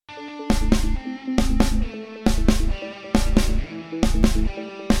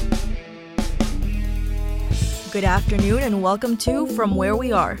Good afternoon and welcome to From Where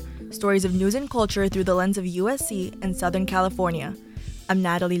We Are, stories of news and culture through the lens of USC and Southern California. I'm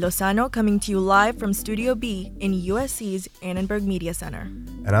Natalie Lozano coming to you live from Studio B in USC's Annenberg Media Center.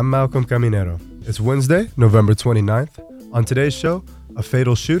 And I'm Malcolm Caminero. It's Wednesday, November 29th. On today's show, a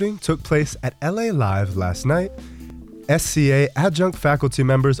fatal shooting took place at LA Live last night. SCA adjunct faculty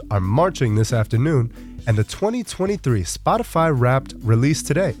members are marching this afternoon, and the 2023 Spotify Wrapped released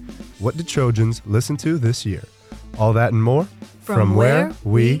today. What did Trojans listen to this year? All that and more from where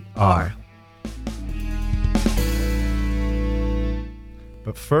we are.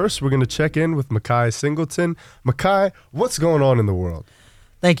 But first, we're going to check in with Makai Singleton. Makai, what's going on in the world?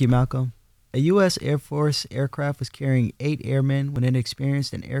 Thank you, Malcolm. A U.S. Air Force aircraft was carrying 8 airmen when it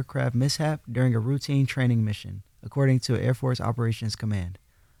experienced an aircraft mishap during a routine training mission, according to Air Force Operations Command.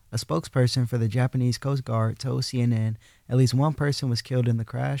 A spokesperson for the Japanese Coast Guard told CNN at least one person was killed in the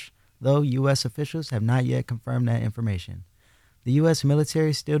crash, though U.S. officials have not yet confirmed that information. The U.S.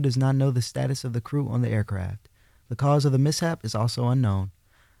 military still does not know the status of the crew on the aircraft. The cause of the mishap is also unknown.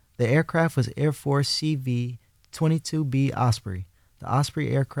 The aircraft was Air Force CV-22B Osprey. The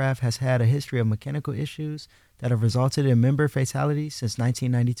Osprey aircraft has had a history of mechanical issues that have resulted in member fatalities since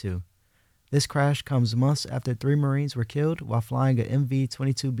 1992. This crash comes months after 3 Marines were killed while flying a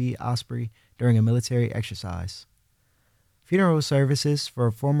MV-22B Osprey during a military exercise. Funeral services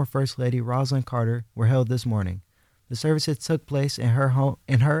for former First Lady Rosalynn Carter were held this morning. The services took place in her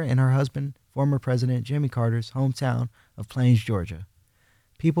and her husband, former President Jimmy Carter's hometown of Plains, Georgia.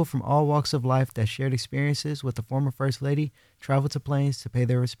 People from all walks of life that shared experiences with the former First Lady traveled to Plains to pay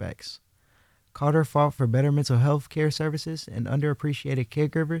their respects. Carter fought for better mental health care services and underappreciated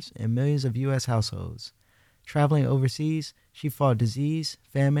caregivers in millions of U.S. households. Traveling overseas, she fought disease,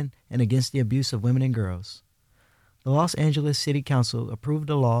 famine, and against the abuse of women and girls. The Los Angeles City Council approved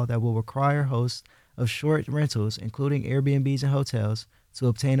a law that will require hosts of short rentals, including Airbnbs and hotels, to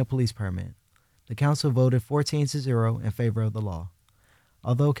obtain a police permit. The council voted 14-0 in favor of the law.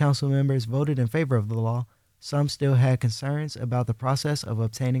 Although council members voted in favor of the law, some still had concerns about the process of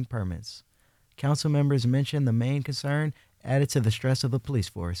obtaining permits. Council members mentioned the main concern added to the stress of the police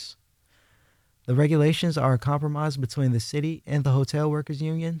force. The regulations are a compromise between the city and the Hotel Workers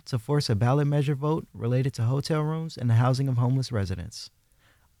Union to force a ballot measure vote related to hotel rooms and the housing of homeless residents.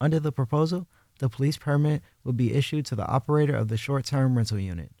 Under the proposal, the police permit would be issued to the operator of the short-term rental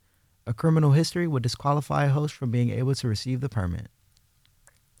unit. A criminal history would disqualify a host from being able to receive the permit.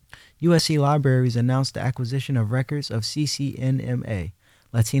 USC Libraries announced the acquisition of records of CCNMA,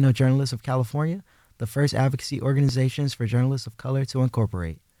 Latino Journalists of California, the first advocacy organizations for journalists of color to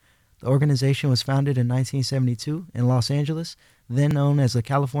incorporate. The organization was founded in 1972 in Los Angeles, then known as the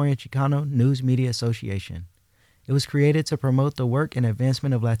California Chicano News Media Association. It was created to promote the work and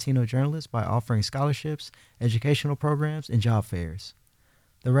advancement of Latino journalists by offering scholarships, educational programs, and job fairs.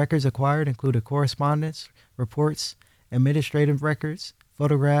 The records acquired included correspondence, reports, administrative records,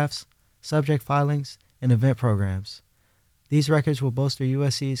 photographs, subject filings, and event programs. These records will bolster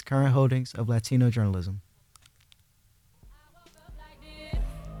USC's current holdings of Latino journalism.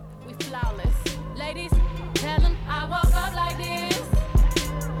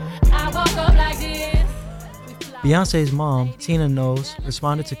 Beyonce's mom, Tina Knowles,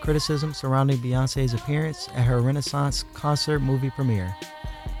 responded to criticism surrounding Beyonce's appearance at her Renaissance concert movie premiere.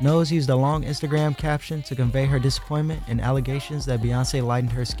 Knowles used a long Instagram caption to convey her disappointment and allegations that Beyonce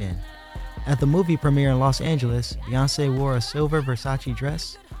lightened her skin. At the movie premiere in Los Angeles, Beyonce wore a silver Versace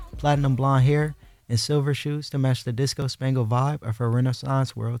dress, platinum blonde hair, and silver shoes to match the disco-spangled vibe of her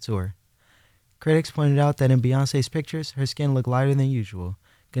Renaissance World Tour. Critics pointed out that in Beyonce's pictures, her skin looked lighter than usual,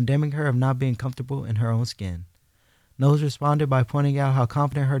 condemning her of not being comfortable in her own skin. Knowles responded by pointing out how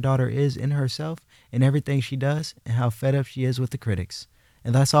confident her daughter is in herself and everything she does, and how fed up she is with the critics.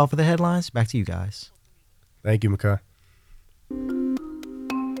 And that's all for the headlines. Back to you guys. Thank you, Makai.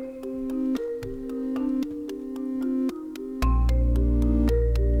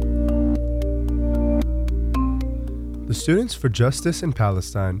 The Students for Justice in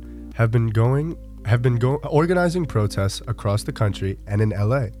Palestine have been organizing protests across the country and in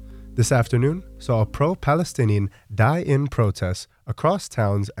LA. This afternoon saw a pro-Palestinian die-in protest across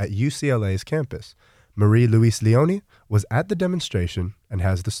towns at UCLA's campus. Marie-Louise Leone was at the demonstration and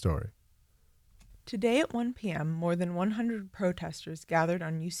has the story. Today at 1 p.m., more than 100 protesters gathered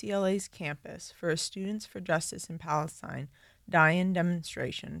on UCLA's campus for a Students for Justice in Palestine die-in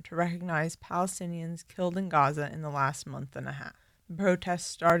demonstration to recognize Palestinians killed in Gaza in the last month and a half. The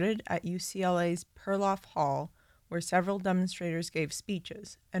protest started at UCLA's Perloff Hall, where several demonstrators gave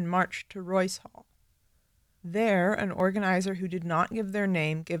speeches, and marched to Royce Hall. There, an organizer who did not give their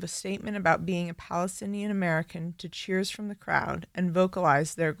name gave a statement about being a Palestinian American to cheers from the crowd and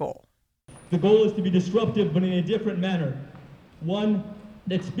vocalized their goal. The goal is to be disruptive, but in a different manner. One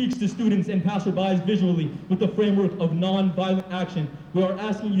that speaks to students and passerbys visually with the framework of non-violent action. We are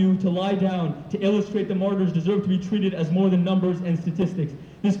asking you to lie down to illustrate the martyrs deserve to be treated as more than numbers and statistics.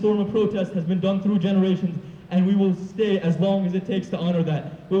 This form of protest has been done through generations, and we will stay as long as it takes to honor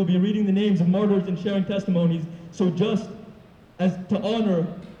that. We will be reading the names of martyrs and sharing testimonies. So just as to honor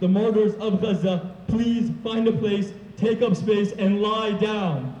the martyrs of Gaza, please find a place, take up space, and lie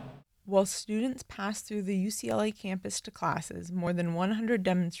down. While students passed through the UCLA campus to classes, more than 100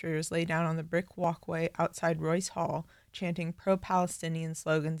 demonstrators lay down on the brick walkway outside Royce Hall, chanting pro-Palestinian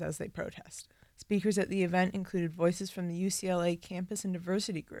slogans as they protest. Speakers at the event included voices from the UCLA campus and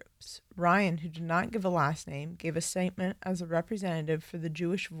diversity groups. Ryan, who did not give a last name, gave a statement as a representative for the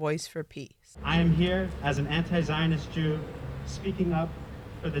Jewish Voice for Peace. I am here as an anti-Zionist Jew, speaking up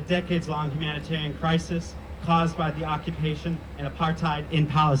for the decades-long humanitarian crisis caused by the occupation and apartheid in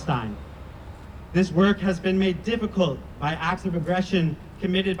Palestine. This work has been made difficult by acts of aggression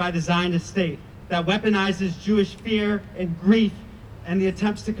committed by the Zionist state that weaponizes Jewish fear and grief and the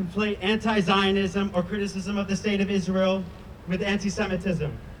attempts to conflate anti-Zionism or criticism of the state of Israel with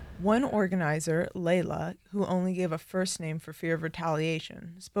anti-Semitism. One organizer, Layla, who only gave a first name for fear of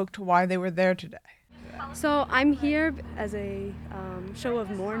retaliation, spoke to why they were there today. So I'm here as a show of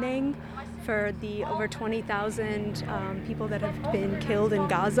mourning for the over 20,000 people that have been killed in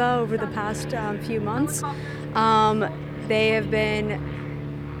Gaza over the past few months. They have been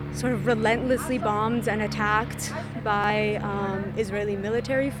sort of relentlessly bombed and attacked by Israeli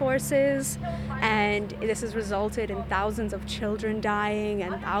military forces, and this has resulted in thousands of children dying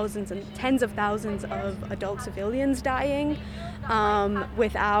and thousands and tens of thousands of adult civilians dying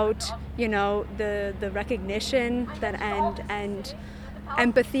without, the recognition that and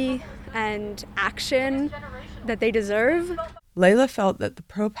empathy and action that they deserve. Layla felt that the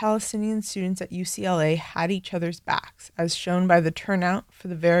pro-Palestinian students at UCLA had each other's backs, as shown by the turnout for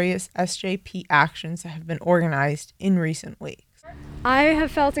the various SJP actions that have been organized in recent weeks. I have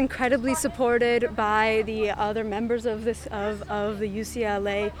felt incredibly supported by the other members of the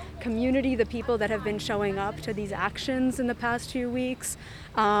UCLA community, the people that have been showing up to these actions in the past few weeks.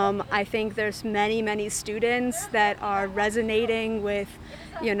 I think there's many students that are resonating with,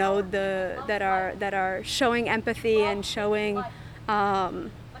 that are showing empathy and showing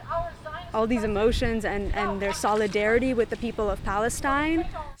all these emotions and their solidarity with the people of Palestine.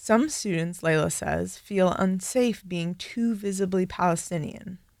 Some students, Layla says, feel unsafe being too visibly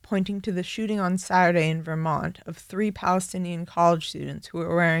Palestinian, pointing to the shooting on Saturday in Vermont of 3 Palestinian college students who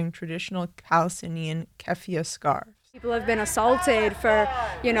were wearing traditional Palestinian keffiyeh scarves. People have been assaulted for,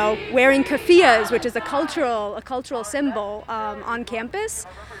 wearing keffiyehs, which is a cultural symbol on campus.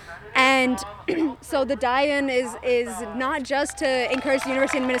 And so the die-in is not just to encourage the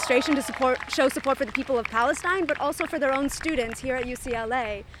university administration to show support for the people of Palestine, but also for their own students here at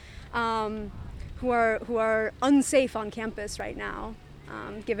UCLA who are unsafe on campus right now,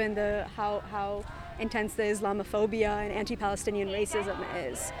 given how intense the Islamophobia and anti-Palestinian racism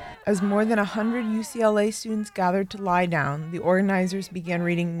is. As more than 100 UCLA students gathered to lie down, the organizers began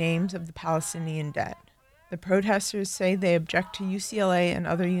reading names of the Palestinian dead. The protesters say they object to UCLA and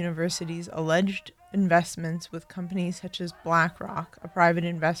other universities' alleged investments with companies such as BlackRock, a private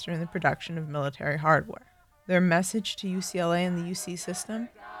investor in the production of military hardware. Their message to UCLA and the UC system?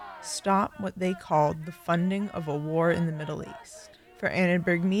 Stop what they called the funding of a war in the Middle East. For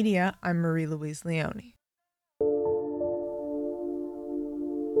Annenberg Media, I'm Marie-Louise Leone.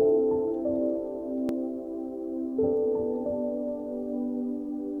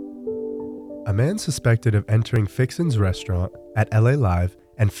 A man suspected of entering Fixin's restaurant at LA Live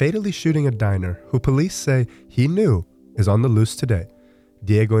and fatally shooting a diner who police say he knew is on the loose today.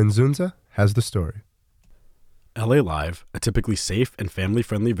 Diego Inzunza has the story. LA Live, a typically safe and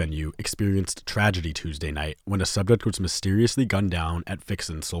family-friendly venue, experienced tragedy Tuesday night when a subject was mysteriously gunned down at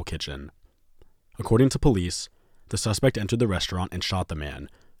Fixin's Soul Kitchen. According to police, the suspect entered the restaurant and shot the man,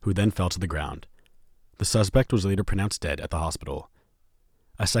 who then fell to the ground. The suspect was later pronounced dead at the hospital.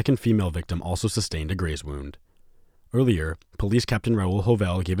 A second female victim also sustained a graze wound. Earlier, Police Captain Raul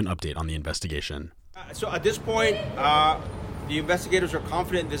Jovel gave an update on the investigation. So at this point, the investigators are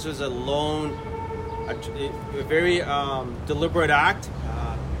confident this was a very deliberate act.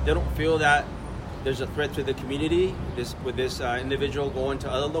 They don't feel that there's a threat to the community with this individual going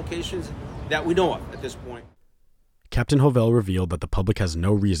to other locations that we know of at this point. Captain Hovell revealed that the public has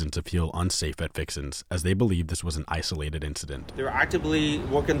no reason to feel unsafe at Fixins, as they believe this was an isolated incident. They're actively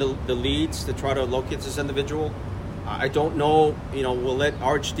working the leads to try to locate this individual. I don't know, we'll let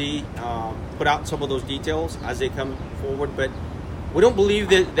RHD put out some of those details as they come forward, but we don't believe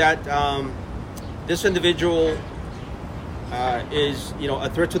that this individual is, a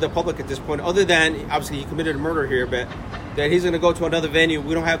threat to the public at this point, other than, obviously, he committed a murder here, but that he's going to go to another venue.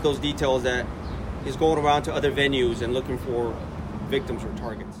 We don't have those details that he's going around to other venues and looking for victims or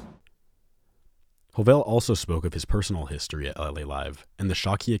targets. Hovell also spoke of his personal history at LA Live and the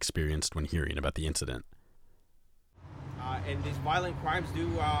shock he experienced when hearing about the incident. And these violent crimes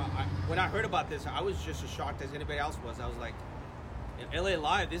when I heard about this, I was just as shocked as anybody else was. I was like, in LA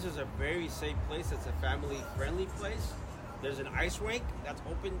Live, this is a very safe place. It's a family-friendly place. There's an ice rink that's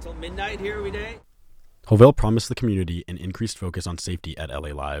open until midnight here every day. Hovell promised the community an increased focus on safety at LA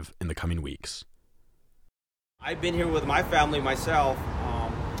Live in the coming weeks. I've been here with my family myself,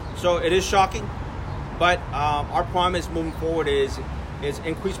 so it is shocking, but our promise moving forward is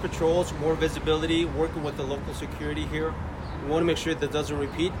increased patrols, more visibility, working with the local security here. We want to make sure that doesn't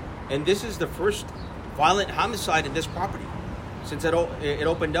repeat, and this is the first violent homicide in this property since it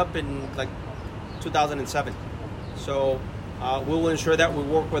opened up in 2007. So we will ensure that we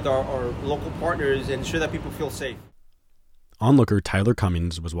work with our local partners and ensure that people feel safe. Onlooker Tyler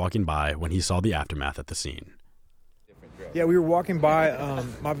Cummings was walking by when he saw the aftermath at the scene. Yeah, we were walking by.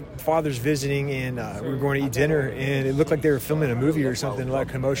 My father's visiting, and we were going to eat dinner, and it looked like they were filming a movie or something, like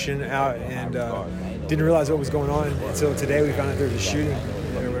commotion out, and didn't realize what was going on until today. We found out there was a shooting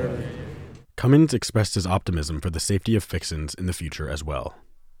or whatever. Cummings expressed his optimism for the safety of Fixins in the future as well.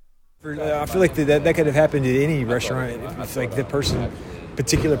 I feel like that could have happened at any restaurant. If the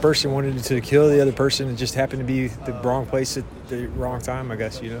particular person wanted to kill the other person, it just happened to be the wrong place at the wrong time, I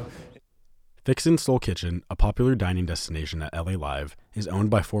guess, Fixins Soul Kitchen, a popular dining destination at LA Live, is owned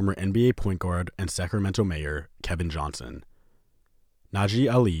by former NBA point guard and Sacramento Mayor Kevin Johnson.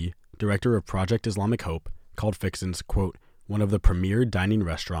 Naji Ali, director of Project Islamic Hope, called Fixins, quote, one of the premier dining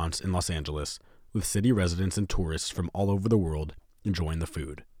restaurants in Los Angeles, with city residents and tourists from all over the world enjoying the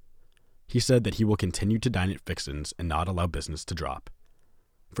food. He said that he will continue to dine at Fixins and not allow business to drop.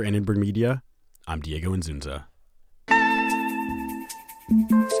 For Annenberg Media, I'm Diego Inzunza.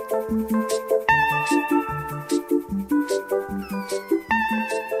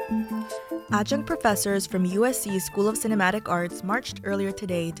 Adjunct professors from USC's School of Cinematic Arts marched earlier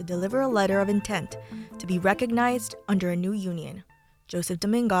today to deliver a letter of intent to be recognized under a new union. Joseph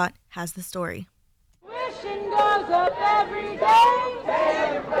Domingot has the story. Tuition goes up every day.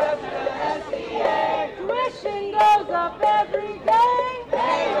 Pay your professor at SCA. Tuition goes up every day.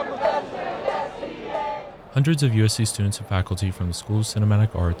 Pay your professor at SCA. Hundreds of USC students and faculty from the School of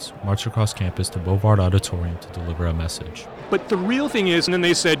Cinematic Arts marched across campus to Bovard Auditorium to deliver a message. But the real thing is, and then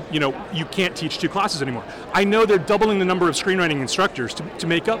they said, you can't teach 2 classes anymore. I know they're doubling the number of screenwriting instructors to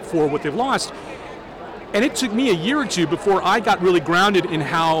make up for what they've lost. And it took me a year or two before I got really grounded in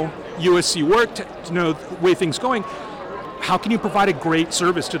how USC worked, to know the way things are going. How can you provide a great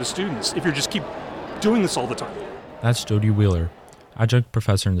service to the students if you just keep doing this all the time? That's Jody Wheeler, adjunct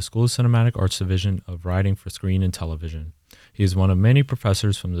professor in the School of Cinematic Arts Division of Writing for Screen and Television. He is one of many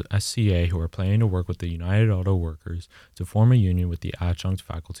professors from the SCA who are planning to work with the United Auto Workers to form a union with the Adjunct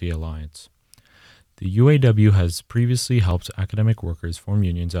Faculty Alliance. The UAW has previously helped academic workers form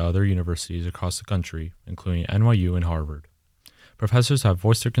unions at other universities across the country, including NYU and Harvard. Professors have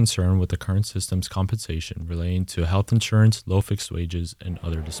voiced their concern with the current system's compensation relating to health insurance, low fixed wages, and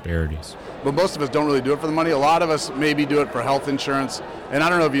other disparities. But most of us don't really do it for the money. A lot of us maybe do it for health insurance. And I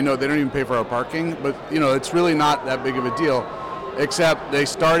don't know if you know, they don't even pay for our parking, but it's really not that big of a deal. Except they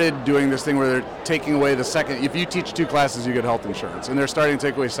started doing this thing where they're taking away the second. If you teach 2 classes, you get health insurance. And they're starting to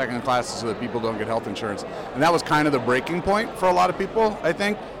take away second classes so that people don't get health insurance. And that was kind of the breaking point for a lot of people, I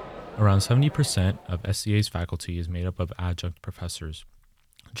think. Around 70% of SCA's faculty is made up of adjunct professors.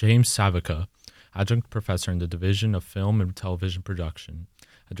 James Savica, adjunct professor in the Division of Film and Television Production,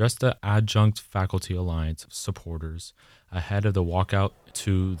 addressed the Adjunct Faculty Alliance supporters ahead of the walkout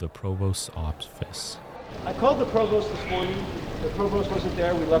to the provost's office. I called the provost this morning. The provost wasn't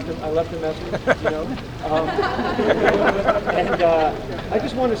there. I left a message, And I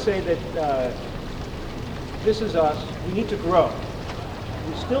just want to say that this is us. We need to grow.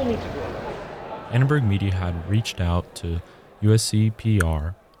 We still need to grow. Annenberg Media had reached out to USC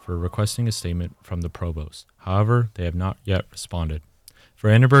PR for requesting a statement from the provost. However, they have not yet responded. For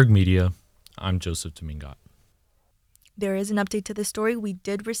Annenberg Media, I'm Joseph Domingot. There is an update to this story. We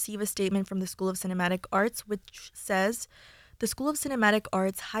did receive a statement from the School of Cinematic Arts, which says The School of Cinematic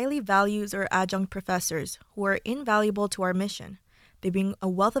Arts highly values our adjunct professors, who are invaluable to our mission. They bring a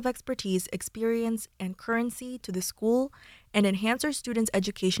wealth of expertise, experience, and currency to the school and enhance our students'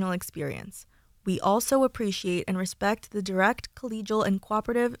 educational experience. We also appreciate and respect the direct, collegial, and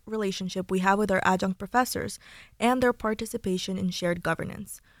cooperative relationship we have with our adjunct professors and their participation in shared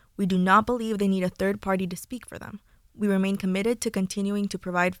governance. We do not believe they need a third party to speak for them. We remain committed to continuing to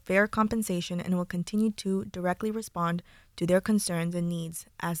provide fair compensation and will continue to directly respond to their concerns and needs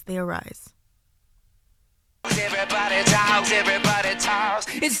as they arise. Everybody talks.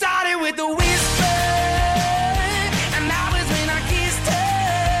 It started with the whisper, and that was when I kissed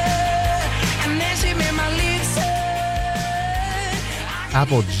her, and then she made my lips hurt.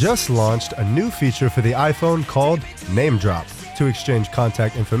 Apple just launched a new feature for the iPhone called Name Drop to exchange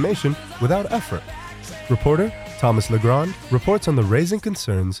contact information without effort. Reporter Thomas Legrand reports on the raising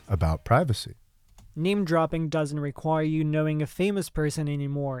concerns about privacy. Name dropping doesn't require you knowing a famous person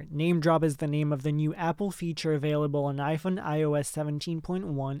anymore. Name drop is the name of the new Apple feature available on iPhone iOS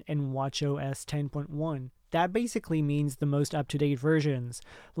 17.1 and watchOS 10.1. That basically means the most up-to-date versions.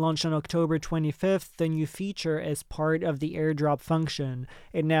 Launched on October 25th, the new feature is part of the AirDrop function.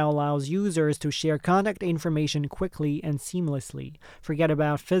 It now allows users to share contact information quickly and seamlessly. Forget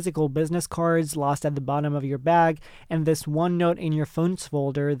about physical business cards lost at the bottom of your bag and this one note in your phone's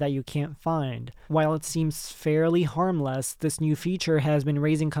folder that you can't find. While it seems fairly harmless, this new feature has been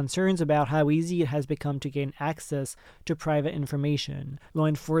raising concerns about how easy it has become to gain access to private information. Law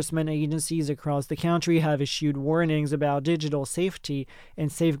enforcement agencies across the country have issued warnings about digital safety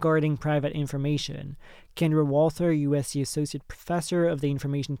and safeguarding private information. Kendra Walther, USC Associate Professor of the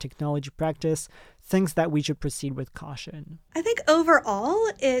Information Technology Practice, thinks that we should proceed with caution. I think overall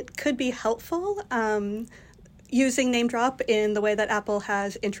it could be helpful. Using name drop in the way that Apple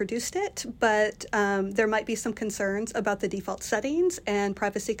has introduced it, but there might be some concerns about the default settings and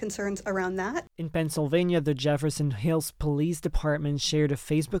privacy concerns around that. In Pennsylvania, the Jefferson Hills Police Department shared a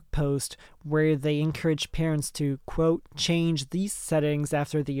Facebook post where they encourage parents to, quote, change these settings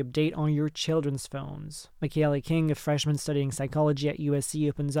after the update on your children's phones. Michaela King, a freshman studying psychology at USC,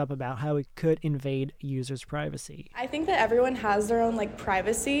 opens up about how it could invade users' privacy. I think that everyone has their own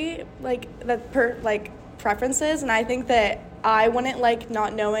privacy, preferences, and I think that I wouldn't like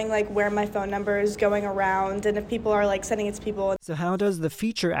not knowing where my phone number is going around and if people are sending it to people. So how does the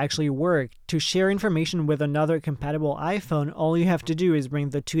feature actually work? To share information with another compatible iPhone, all you have to do is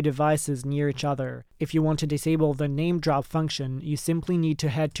bring the two devices near each other. If you want to disable the name drop function, you simply need to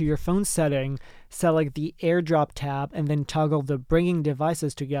head to your phone setting, select the AirDrop tab, and then toggle the bringing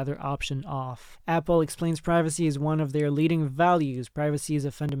devices together option off. Apple explains privacy is one of their leading values. Privacy is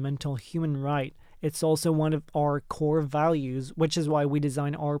a fundamental human right. It's also one of our core values, which is why we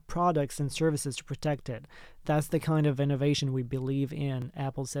design our products and services to protect it. That's the kind of innovation we believe in,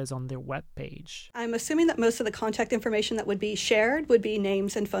 Apple says on their webpage. I'm assuming that most of the contact information that would be shared would be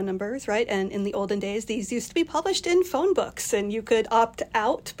names and phone numbers, right? And in the olden days, these used to be published in phone books, and you could opt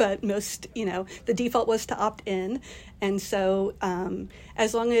out, but most, the default was to opt in. And so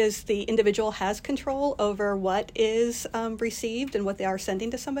as long as the individual has control over what is received and what they are sending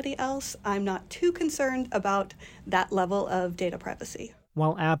to somebody else, I'm not too concerned about that level of data privacy.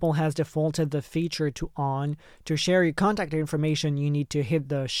 While Apple has defaulted the feature to on, to share your contact information, you need to hit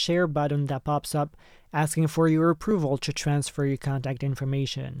the share button that pops up asking for your approval to transfer your contact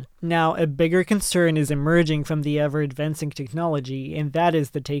information. Now, a bigger concern is emerging from the ever-advancing technology, and that is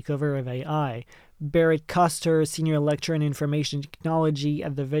the takeover of AI. Barrett Custer, senior lecturer in information technology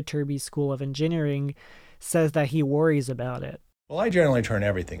at the Viterbi School of Engineering, says that he worries about it. Well, I generally turn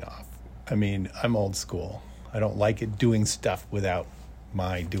everything off. I mean, I'm old school. I don't like it doing stuff without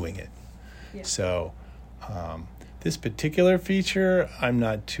my doing it. Yeah. So this particular feature, I'm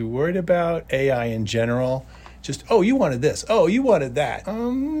not too worried about. AI in general, just, oh, you wanted this. Oh, you wanted that.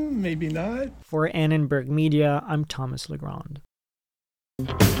 Maybe not. For Annenberg Media, I'm Thomas Legrand.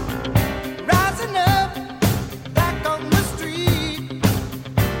 Rising up, back on the street,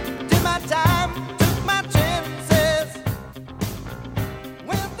 did my time, took my chances,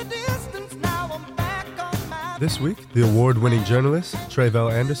 went the distance, now I'm back on my... This week, the award-winning journalist,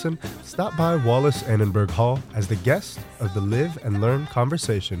 Tre'vell Anderson, stopped by Wallace Annenberg Hall as the guest of the Live and Learn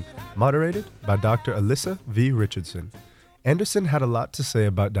conversation, moderated by Dr. Alyssa V. Richardson. Anderson had a lot to say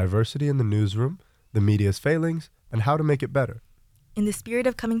about diversity in the newsroom, the media's failings, and how to make it better. In the spirit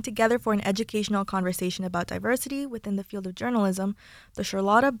of coming together for an educational conversation about diversity within the field of journalism, the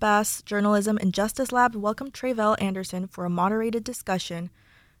Charlotta Bass Journalism and Justice Lab welcomed Tre'vell Anderson for a moderated discussion.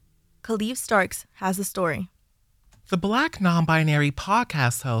 Khalif Starks has the story. The Black non-binary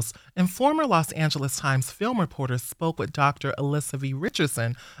podcast host and former Los Angeles Times film reporter spoke with Dr. Alyssa V.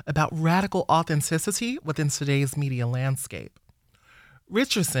 Richardson about radical authenticity within today's media landscape.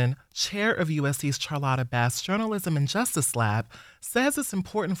 Richardson, chair of USC's Charlotta Bass Journalism and Justice Lab, says it's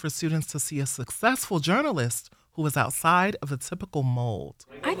important for students to see a successful journalist who is outside of the typical mold.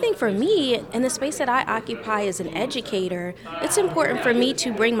 I think for me, in the space that I occupy as an educator, it's important for me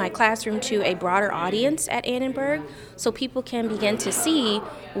to bring my classroom to a broader audience at Annenberg so people can begin to see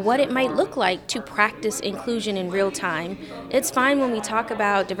what it might look like to practice inclusion in real time. It's fine when we talk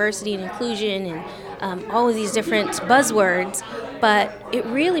about diversity and inclusion and all of these different buzzwords, but it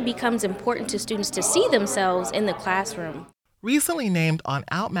really becomes important to students to see themselves in the classroom. Recently named on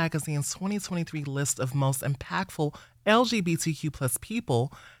Out Magazine's 2023 list of most impactful LGBTQ+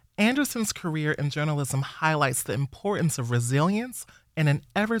 people, Anderson's career in journalism highlights the importance of resilience in an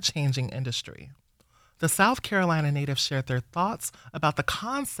ever-changing industry. The South Carolina native shared their thoughts about the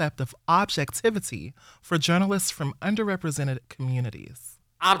concept of objectivity for journalists from underrepresented communities.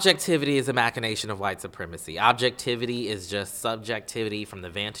 Objectivity is a machination of white supremacy. Objectivity is just subjectivity from the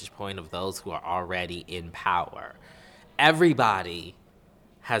vantage point of those who are already in power. Everybody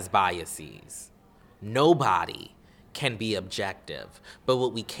has biases. Nobody can be objective. But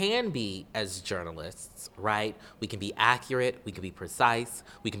what we can be as journalists, right? We can be accurate, we can be precise,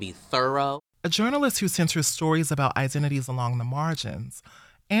 we can be thorough. A journalist who centers stories about identities along the margins,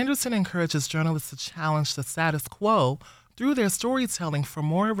 Anderson encourages journalists to challenge the status quo through their storytelling for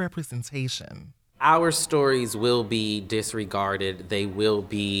more representation. Our stories will be disregarded, they will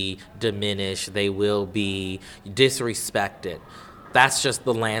be diminished, they will be disrespected. That's just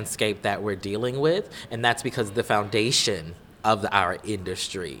the landscape that we're dealing with, and that's because the foundation of our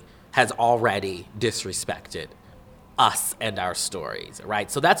industry has already disrespected us and our stories,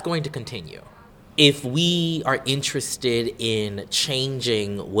 right? So that's going to continue. If we are interested in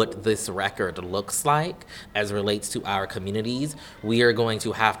changing what this record looks like as relates to our communities, we are going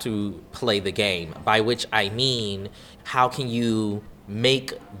to have to play the game, by which I mean, how can you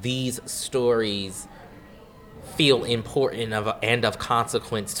make these stories feel important and of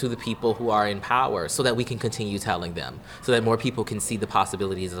consequence to the people who are in power so that we can continue telling them, so that more people can see the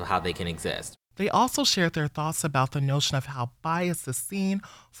possibilities of how they can exist. They also shared their thoughts about the notion of how bias is seen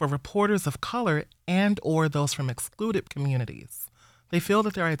for reporters of color and or those from excluded communities. They feel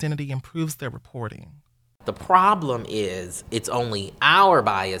that their identity improves their reporting. The problem is it's only our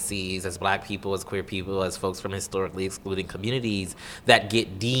biases as Black people, as queer people, as folks from historically excluded communities that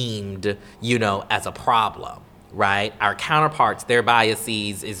get deemed, as a problem, right? Our counterparts, their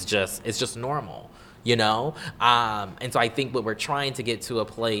biases it's just normal. And so I think what we're trying to get to a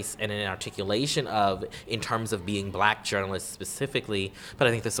place and an articulation of in terms of being Black journalists specifically, but I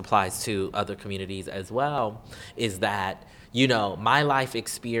think this applies to other communities as well, is that, my life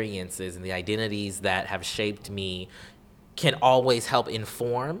experiences and the identities that have shaped me can always help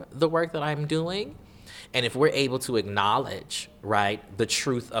inform the work that I'm doing. And if we're able to acknowledge, right, the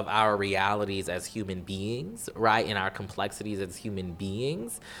truth of our realities as human beings, right, and our complexities as human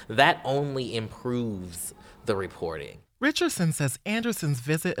beings, that only improves the reporting. Richardson says Anderson's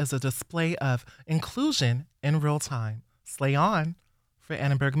visit is a display of inclusion in real time. Slay on. For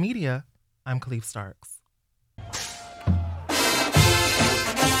Annenberg Media, I'm Khalif Starks.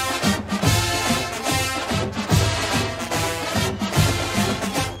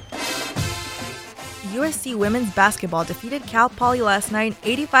 USC women's basketball defeated Cal Poly last night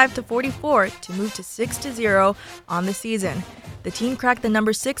 85-44 to move to 6-0 on the season. The team cracked the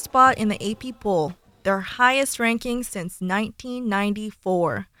number 6 spot in the AP poll, their highest ranking since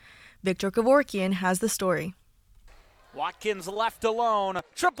 1994. Victor Kevorkian has the story. Watkins left alone.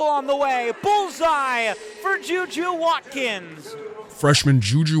 Triple on the way. Bullseye for Juju Watkins. Freshman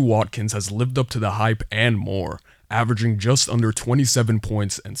Juju Watkins has lived up to the hype and more, averaging just under 27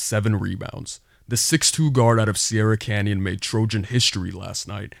 points and 7 rebounds. The 6'2 guard out of Sierra Canyon made Trojan history last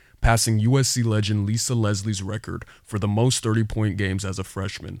night, passing USC legend Lisa Leslie's record for the most 30-point games as a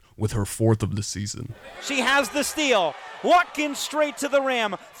freshman, with her 4th of the season. She has the steal. Watkins straight to the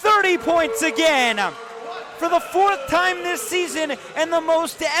rim. 30 points again. For the 4th time this season and the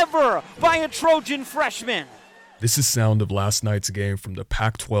most ever by a Trojan freshman. This is sound of last night's game from the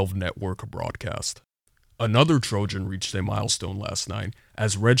Pac-12 network broadcast. Another Trojan reached a milestone last night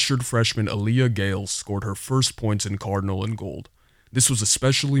as redshirt freshman Aaliyah Gales scored her first points in Cardinal and gold. This was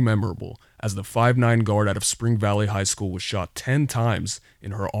especially memorable as the 5'9 guard out of Spring Valley High School was shot 10 times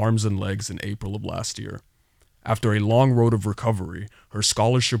in her arms and legs in April of last year. After a long road of recovery, her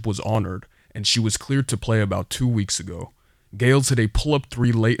scholarship was honored and she was cleared to play about 2 weeks ago. Gales hit a pull-up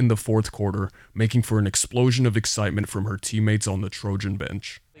three late in the fourth quarter, making for an explosion of excitement from her teammates on the Trojan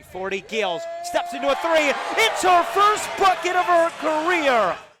bench. 40, Gales steps into a three. It's her first bucket of her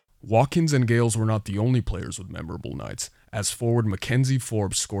career. Watkins and Gales were not the only players with memorable nights, as forward Mackenzie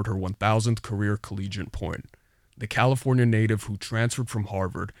Forbes scored her 1,000th career collegiate point. The California native who transferred from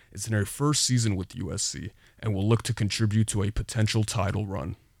Harvard is in her first season with USC and will look to contribute to a potential title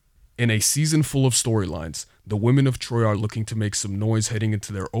run. In a season full of storylines, the women of Troy are looking to make some noise heading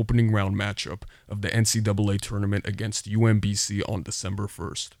into their opening round matchup of the NCAA tournament against UMBC on December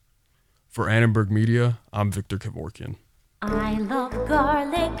 1st. For Annenberg Media, I'm Victor Kevorkian. I love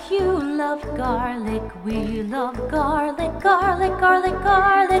garlic, you love garlic, we love garlic, garlic, garlic,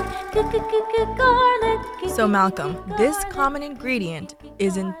 garlic, garlic. So Malcolm, this common ingredient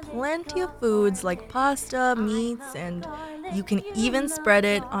is in plenty of foods like pasta, meats, and you can even spread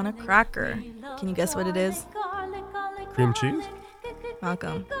it on a cracker. Can you guess what it is? Cream cheese?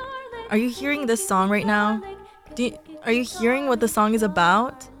 Malcolm, are you hearing this song right now? Are you hearing what the song is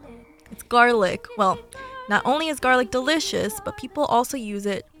about? It's garlic. Well, not only is garlic delicious, but people also use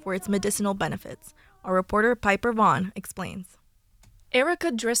it for its medicinal benefits. Our reporter Piper Vaughn explains.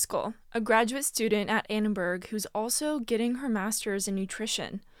 Erica Driscoll, a graduate student at Annenberg who's also getting her master's in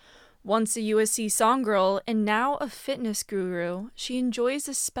nutrition. Once a USC songgirl and now a fitness guru, she enjoys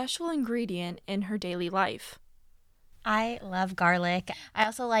a special ingredient in her daily life. I love garlic. I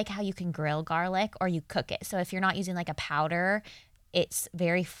also like how you can grill garlic or you cook it. So if you're not using like a powder, it's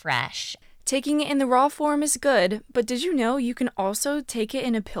very fresh. Taking it in the raw form is good, but did you know you can also take it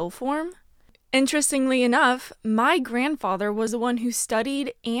in a pill form? Interestingly enough, my grandfather was the one who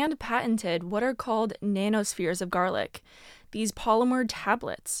studied and patented what are called nanospheres of garlic, these polymer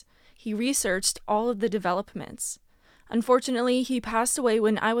tablets. He researched all of the developments. Unfortunately, he passed away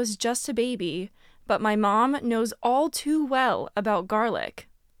when I was just a baby, but my mom knows all too well about garlic.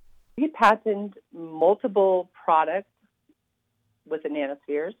 He patented multiple products with the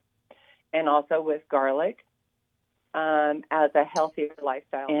nanospheres and also with garlic as a healthier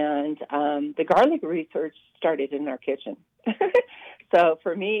lifestyle. And the garlic research started in our kitchen. So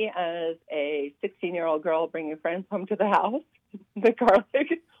for me, as a 16-year-old girl bringing friends home to the house, the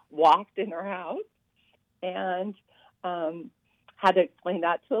garlic walked in our house and had to explain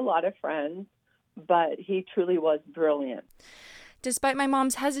that to a lot of friends, but he truly was brilliant. Despite my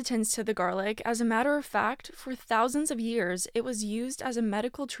mom's hesitance to the garlic, as a matter of fact, for thousands of years, it was used as a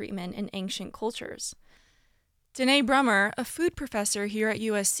medical treatment in ancient cultures. Danae Brummer, a food professor here at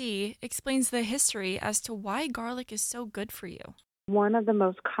USC, explains the history as to why garlic is so good for you. One of the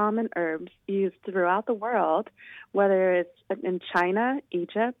most common herbs used throughout the world, whether it's in China,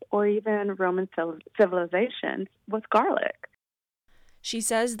 Egypt, or even Roman civilizations, was garlic. She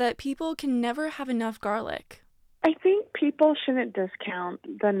says that people can never have enough garlic. I think people shouldn't discount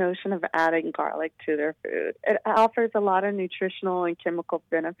the notion of adding garlic to their food. It offers a lot of nutritional and chemical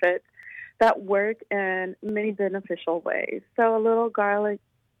benefits that work in many beneficial ways. So a little garlic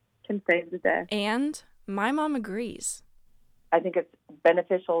can save the day. And my mom agrees. I think it's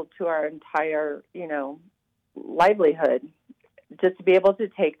beneficial to our entire, livelihood. Just to be able to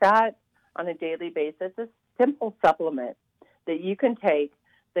take that on a daily basis, a simple supplement that you can take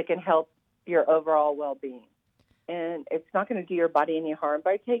that can help your overall well-being. And it's not going to do your body any harm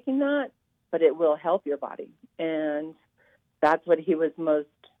by taking that, but it will help your body. And that's what he was most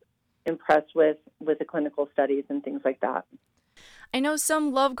impressed with the clinical studies and things like that. I know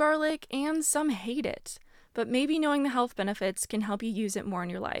some love garlic and some hate it, but maybe knowing the health benefits can help you use it more in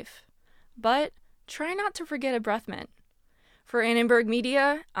your life. But try not to forget a breath mint. For Annenberg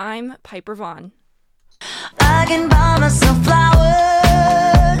Media, I'm Piper Vaughn. I can buy myself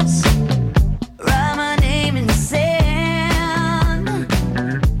flowers, write my name in the sand,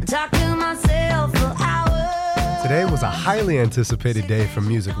 talk to myself for hours. Today was a highly anticipated day for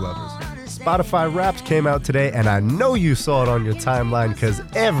music lovers. Spotify Wrapped came out today, and I know you saw it on your timeline because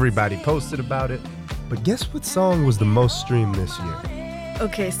everybody posted about it. But guess what song was the most streamed this year?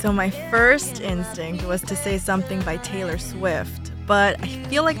 Okay, so my first instinct was to say something by Taylor Swift, but I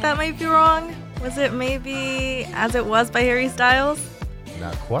feel like that might be wrong. Was it maybe As It Was by Harry Styles?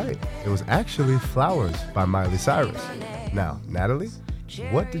 Not quite. It was actually Flowers by Miley Cyrus. Now, Natalie,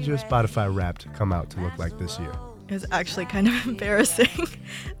 what did your Spotify Wrapped come out to look like this year? It was actually kind of embarrassing.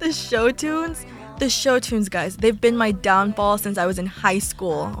 The show tunes, guys, they've been my downfall since I was in high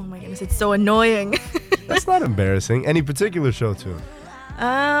school. Oh my goodness, it's so annoying. That's not embarrassing. Any particular show tune?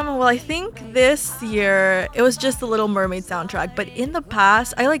 Well, I think this year it was just the Little Mermaid soundtrack, but in the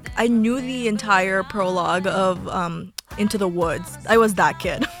past, I knew the entire prologue of Into the Woods. I was that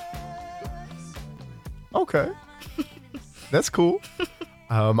kid. Okay. That's cool.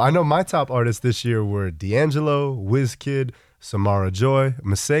 I know my top artists this year were D'Angelo, WizKid, Samara Joy,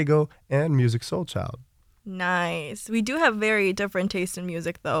 Masego, and Music Soul Child. Nice. We do have very different taste in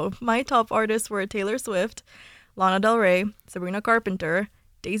music, though. My top artists were Taylor Swift, Lana Del Rey, Sabrina Carpenter,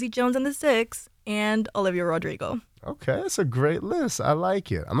 Daisy Jones and the Six, and Olivia Rodrigo. Okay, that's a great list. I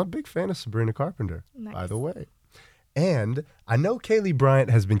like it. I'm a big fan of Sabrina Carpenter, by the way. And I know Kaylee Bryant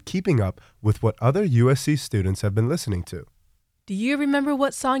has been keeping up with what other USC students have been listening to. Do you remember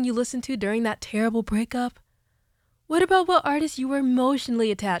what song you listened to during that terrible breakup? What about what artist you were emotionally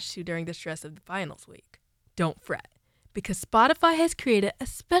attached to during the stress of the finals week? Don't fret, because Spotify has created a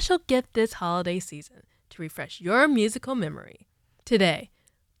special gift this holiday season to refresh your musical memory. Today,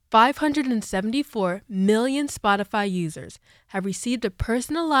 574 million Spotify users have received a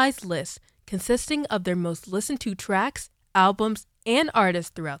personalized list consisting of their most listened to tracks, albums, and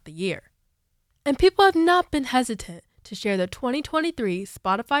artists throughout the year. And people have not been hesitant to share their 2023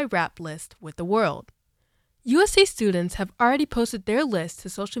 Spotify Wrapped list with the world. USC students have already posted their list to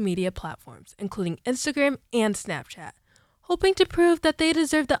social media platforms, including Instagram and Snapchat, hoping to prove that they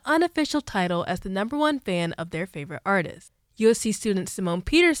deserve the unofficial title as the #1 fan of their favorite artist. USC student Simone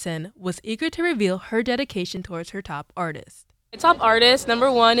Peterson was eager to reveal her dedication towards her top artist. My top artist,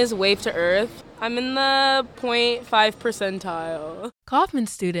 #1, is Wave to Earth. I'm in the 0.5 percentile. Kaufman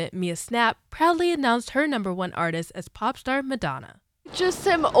student Mia Snap proudly announced her #1 artist as pop star Madonna. Just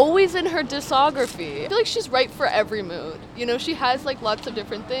am always in her discography. I feel like she's right for every mood. You know, she has like lots of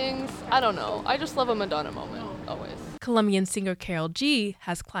different things. I don't know. I just love a Madonna moment, always. Colombian singer Carol G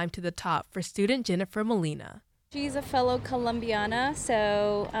has climbed to the top for student Jennifer Molina. She's a fellow Colombiana,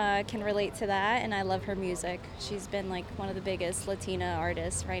 so can relate to that, and I love her music. She's been like one of the biggest Latina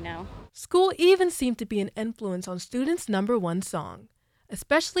artists right now. School even seemed to be an influence on students' #1 song,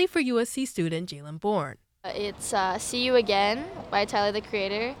 especially for USC student Jalen Bourne. It's See You Again by Tyler, the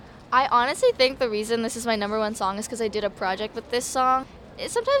Creator. I honestly think the reason this is my #1 song is because I did a project with this song.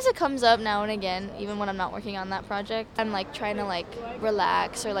 Sometimes it comes up now and again, even when I'm not working on that project. I'm like trying to like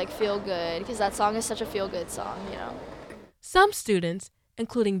relax or like feel good because that song is such a feel good song, you know. Some students,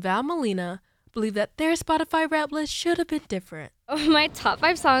 including Val Molina, believe that their Spotify rap list should have been different. My top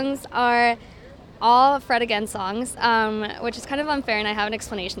 5 songs are all Fred Again songs, which is kind of unfair, and I have an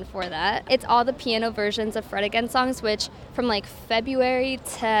explanation for that. It's all the piano versions of Fred Again songs, which from like February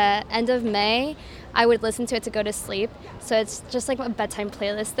to end of May, I would listen to it to go to sleep. So it's just like a bedtime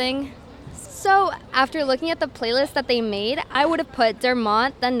playlist thing. So after looking at the playlist that they made, I would have put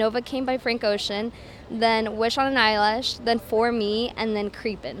Dermont, then Novocaine by Frank Ocean, then Wish on an Eyelash, then For Me, and then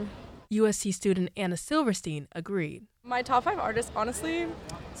Creepin'. USC student Anna Silverstein agreed. My top 5 artists, honestly, I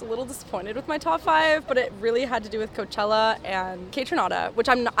was a little disappointed with my top 5, but it really had to do with Coachella and Kaytranada, which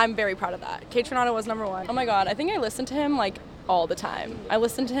I'm very proud of that. Kaytranada was #1. Oh my god, I think I listened to him like all the time. I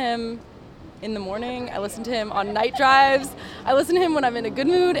listened to him in the morning, I listen to him on night drives, I listen to him when I'm in a good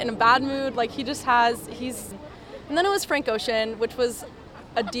mood, in a bad mood, like he's, and then it was Frank Ocean, which was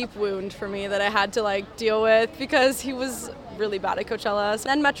a deep wound for me that I had to like deal with because he was really bad at Coachella.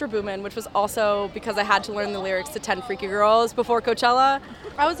 And Metro Boomin, which was also because I had to learn the lyrics to 10 Freaky Girls before Coachella.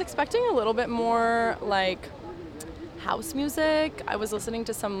 I was expecting a little bit more like house music. I was listening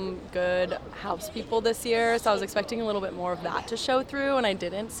to some good house people this year, so I was expecting a little bit more of that to show through, and I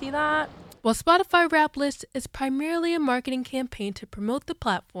didn't see that. While Spotify Wrapped List is primarily a marketing campaign to promote the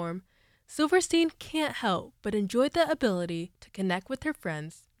platform, Silverstein can't help but enjoy the ability to connect with her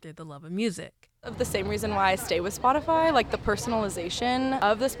friends through the love of music. Of the same reason why I stay with Spotify, like the personalization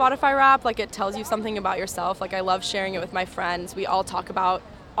of the Spotify Wrapped, like it tells you something about yourself. Like I love sharing it with my friends. We all talk about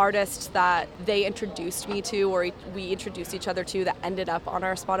artists that they introduced me to or we introduced each other to that ended up on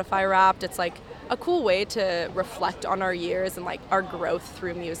our Spotify Wrapped. It's like a cool way to reflect on our years and like our growth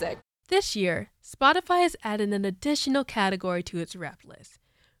through music. This year, Spotify has added an additional category to its Wrapped List,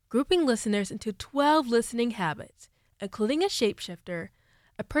 grouping listeners into 12 listening habits, including a shapeshifter,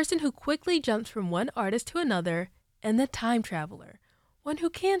 a person who quickly jumps from one artist to another, and the time traveler, one who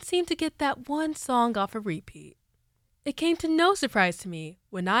can't seem to get that one song off a repeat. It came to no surprise to me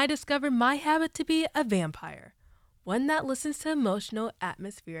when I discovered my habit to be a vampire, one that listens to emotional,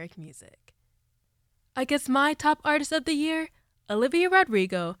 atmospheric music. I guess my top artist of the year, Olivia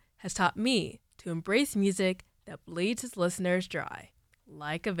Rodrigo, has taught me to embrace music that bleeds its listeners dry,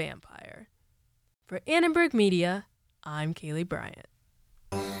 like a vampire. For Annenberg Media, I'm Kaylee Bryant.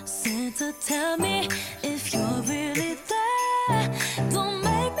 Santa, tell me if you're really there. Don't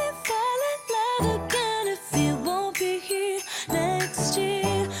make me fall in love again if you won't be here next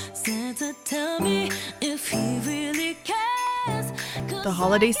year. Santa, tell me if he really cares. The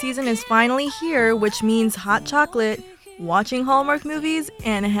holiday season is finally here, which means hot chocolate, watching Hallmark movies,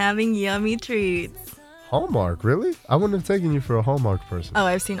 and having yummy treats. Hallmark, really? I wouldn't have taken you for a Hallmark person. Oh,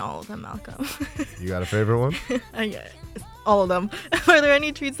 I've seen all of them, Malcolm. You got a favorite one? All of them. Are there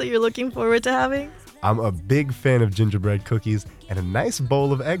any treats that you're looking forward to having? I'm a big fan of gingerbread cookies and a nice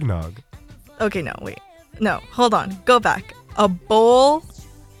bowl of eggnog. Okay, no, wait. No, hold on. Go back. A bowl?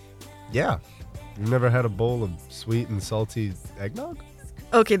 Yeah. You've never had a bowl of sweet and salty eggnog?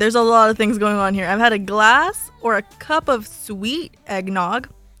 Okay, there's a lot of things going on here. I've had a glass or a cup of sweet eggnog,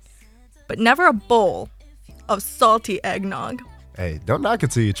 but never a bowl of salty eggnog. Hey, don't knock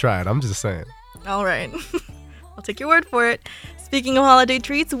it till you try it. I'm just saying. All right. I'll take your word for it. Speaking of holiday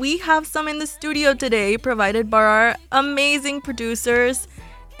treats, we have some in the studio today provided by our amazing producers.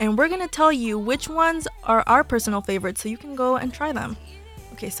 And we're going to tell you which ones are our personal favorites so you can go and try them.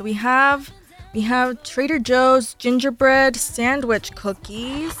 Okay, so we have Trader Joe's gingerbread sandwich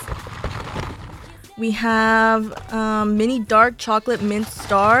cookies. We have mini dark chocolate mint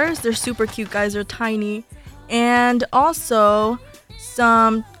stars. They're super cute, guys. They're tiny. And also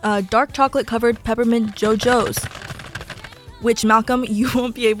some dark chocolate covered peppermint JoJo's, which, Malcolm, you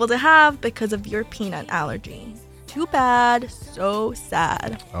won't be able to have because of your peanut allergy. Too bad. So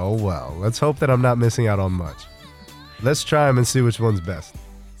sad. Oh well, let's hope that I'm not missing out on much. Let's try them and see which one's best.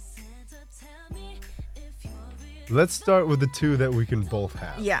 Let's start with the two that we can both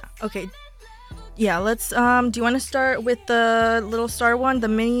have. Yeah, okay. Yeah, let's, do you want to start with the little star one, the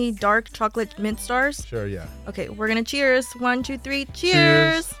mini dark chocolate mint stars? Sure, yeah. Okay, we're gonna cheers. 1, 2, 3,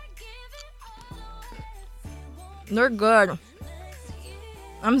 cheers! They're good.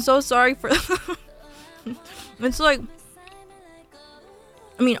 I'm so sorry for It's like,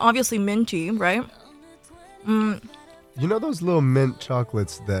 I mean, obviously minty, right? You know those little mint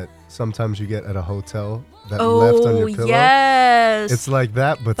chocolates that sometimes you get at a hotel that left on your pillow? Yes. It's like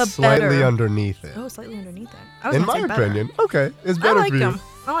that, but slightly better. underneath it. Oh, slightly underneath it. I was In gonna my say better. opinion, okay, it's better I like for you. them.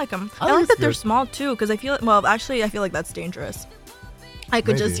 I like them. I I think like it's that they're good. small too, because I feel that's dangerous. I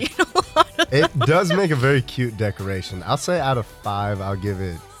could Maybe. just eat a lot of It them. does make a very cute decoration. I'll say out of 5, I'll give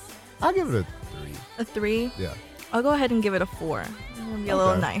it a 3. A 3? Yeah. I'll go ahead and give it a 4. It'll be a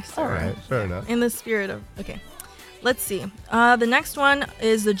little Okay. nicer. All right, fair enough. In the spirit of, okay. Let's see. The next one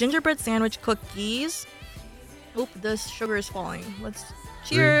is the gingerbread sandwich cookies. Oop, the sugar is falling. Let's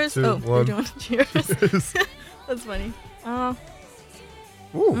cheers. 3, 2, oh, 1. we're doing cheers. That's funny.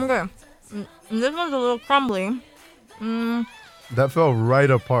 Okay. This one's a little crumbly. That fell right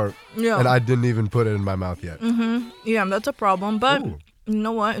apart. Yeah. And I didn't even put it in my mouth yet. Yeah, that's a problem. But Ooh. you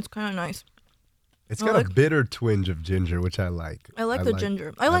know what? It's kind of nice. It's I got like- a bitter twinge of ginger, which I like. I like the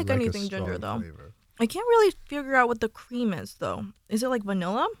ginger. I like a anything ginger, strong though. flavor. I can't really figure out what the cream is, though. Is it like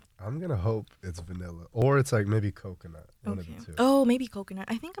vanilla? I'm going to hope it's vanilla. Or it's like maybe coconut. One of the two. Oh, maybe coconut.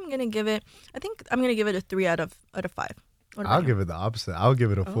 I think I'm gonna give it a 3 out of 5. What about I'll you? give it the opposite. I'll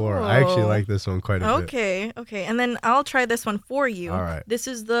give it a 4. I actually Oh. like this one quite a bit. Okay. And then I'll try this one for you. All right. This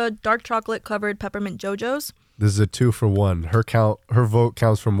is the dark chocolate covered peppermint JoJo's. This is a 2 for 1. Her vote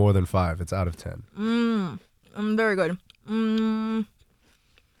counts for more than 5. It's out of 10. Very good.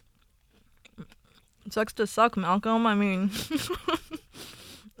 Sucks to suck, Malcolm. I mean,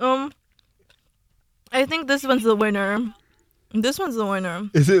 I think this one's the winner. This one's the winner.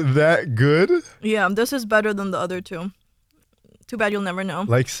 Is it that good? Yeah, this is better than the other two. Too bad you'll never know.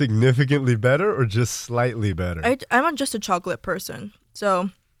 Like significantly better or just slightly better? I'm just a chocolate person, so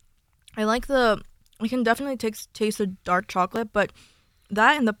I like I can definitely taste the dark chocolate, but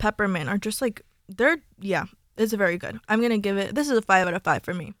that and the peppermint are just like, it's very good. I'm gonna give it, this is a 5 out of 5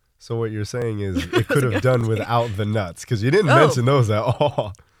 for me. So what you're saying is it could have done without the nuts, because you didn't mention those at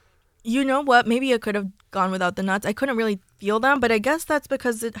all. You know what? Maybe it could have gone without the nuts. I couldn't really feel them, but I guess that's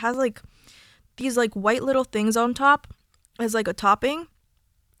because it has like these like white little things on top as like a topping.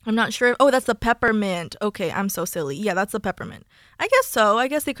 I'm not sure. Oh, that's the peppermint. Okay, I'm so silly. Yeah, that's the peppermint. I guess so. I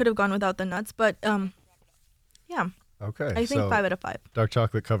guess they could have gone without the nuts, but yeah. Okay. I think 5 out of 5. Dark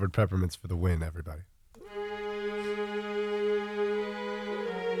chocolate covered peppermints for the win, everybody.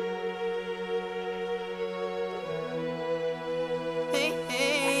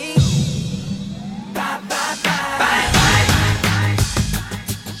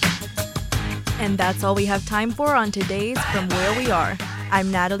 And that's all we have time for on today's From Where We Are.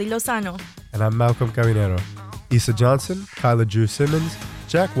 I'm Natalie Lozano. And I'm Malcolm Caminero. Issa Johnson, Kyla Drew Simmons,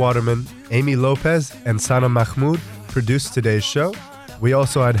 Jack Waterman, Amy Lopez, and Sana Mahmoud produced today's show. We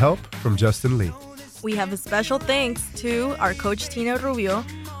also had help from Justin Lee. We have a special thanks to our coach Tina Rubio,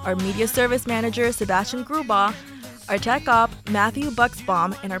 our media service manager Sebastian Grubaugh, our tech op Matthew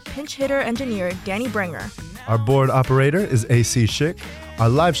Bucksbaum, and our pinch hitter engineer Danny Bringer. Our board operator is AC Schick. Our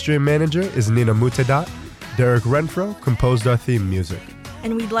live stream manager is Nina Mutedat. Derek Renfro composed our theme music.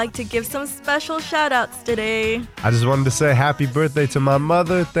 And we'd like to give some special shout outs today. I just wanted to say happy birthday to my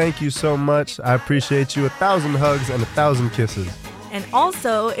mother. Thank you so much. I appreciate you. 1,000 hugs and 1,000 kisses. And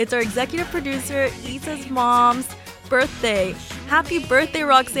also, it's our executive producer, Issa's mom's birthday. Happy birthday,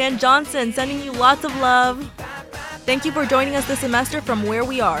 Roxanne Johnson. Sending you lots of love. Thank you for joining us this semester from Where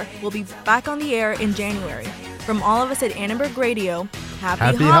We Are. We'll be back on the air in January. From all of us at Annenberg Radio,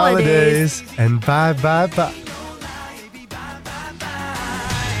 happy holidays. And bye.